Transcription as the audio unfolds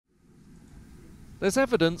There's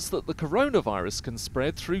evidence that the coronavirus can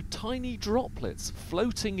spread through tiny droplets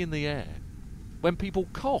floating in the air when people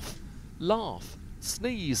cough, laugh,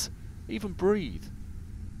 sneeze, even breathe.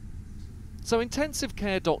 So intensive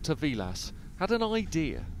care Dr. Vilas had an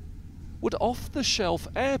idea. Would off-the-shelf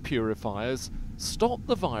air purifiers stop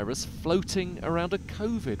the virus floating around a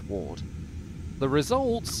COVID ward? The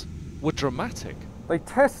results were dramatic. They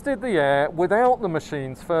tested the air without the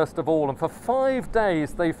machines first of all, and for 5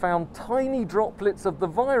 days they found tiny droplets of the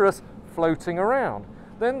virus floating around.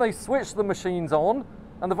 Then they switched the machines on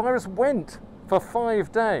and the virus went for 5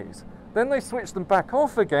 days. Then they switched them back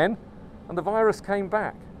off again and the virus came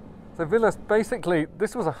back. So Vilas, basically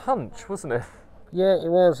this was a hunch, wasn't it? Yeah, it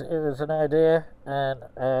was. It was an idea, and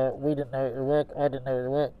we didn't know it would work. I didn't know it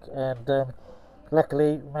would work, and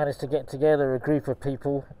luckily managed to get together a group of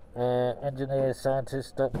people, engineers,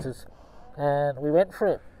 scientists, doctors, and we went for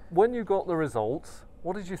it. When you got the results,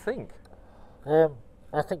 what did you think?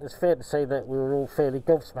 I think it's fair to say that we were all fairly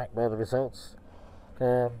gobsmacked by the results.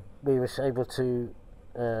 We were able to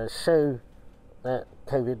show that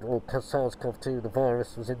COVID, or SARS-CoV-2, the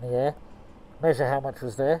virus, was in the air, measure how much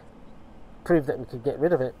was there, prove that we could get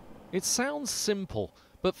rid of it. It sounds simple,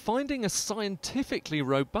 but finding a scientifically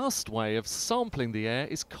robust way of sampling the air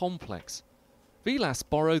is complex. Vilas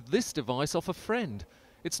borrowed this device off a friend.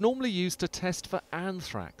 It's normally used to test for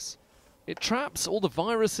anthrax. It traps all the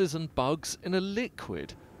viruses and bugs in a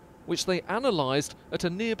liquid, which they analysed at a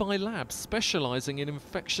nearby lab specialising in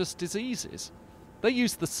infectious diseases. They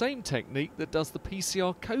use the same technique that does the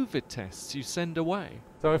PCR COVID tests you send away.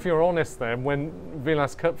 So if you're honest then, when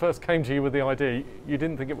Vilas first came to you with the idea, you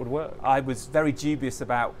didn't think it would work? I was very dubious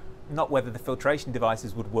about not whether the filtration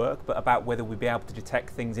devices would work, but about whether we'd be able to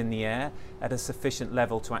detect things in the air at a sufficient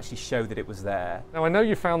level to actually show that it was there. Now I know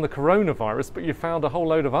you found the coronavirus, but you found a whole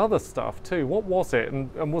load of other stuff too. What was it,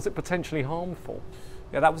 and was it potentially harmful?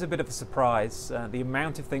 Yeah, that was a bit of a surprise. The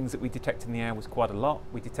amount of things that we detected in the air was quite a lot.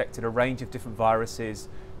 We detected a range of different viruses,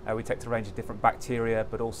 we detected a range of different bacteria,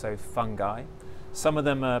 but also fungi. Some of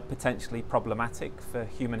them are potentially problematic for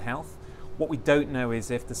human health. What we don't know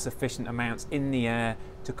is if there's sufficient amounts in the air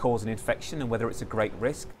to cause an infection and whether it's a great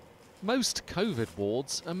risk. Most COVID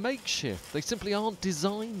wards are makeshift. They simply aren't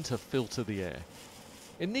designed to filter the air.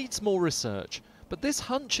 It needs more research, but this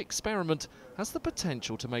hunch experiment has the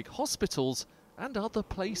potential to make hospitals and other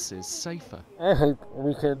places safer. I hope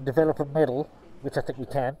we can develop a medal, which I think we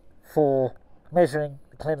can, for measuring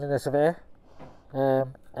the cleanliness of air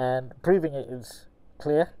and proving it is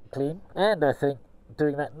clean. And I think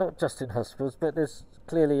doing that not just in hospitals, but there's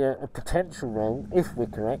clearly a potential role, if we're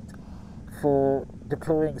correct, for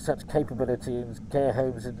deploying such capability in care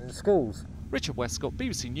homes and in schools. Richard Westcott,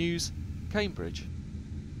 BBC News, Cambridge.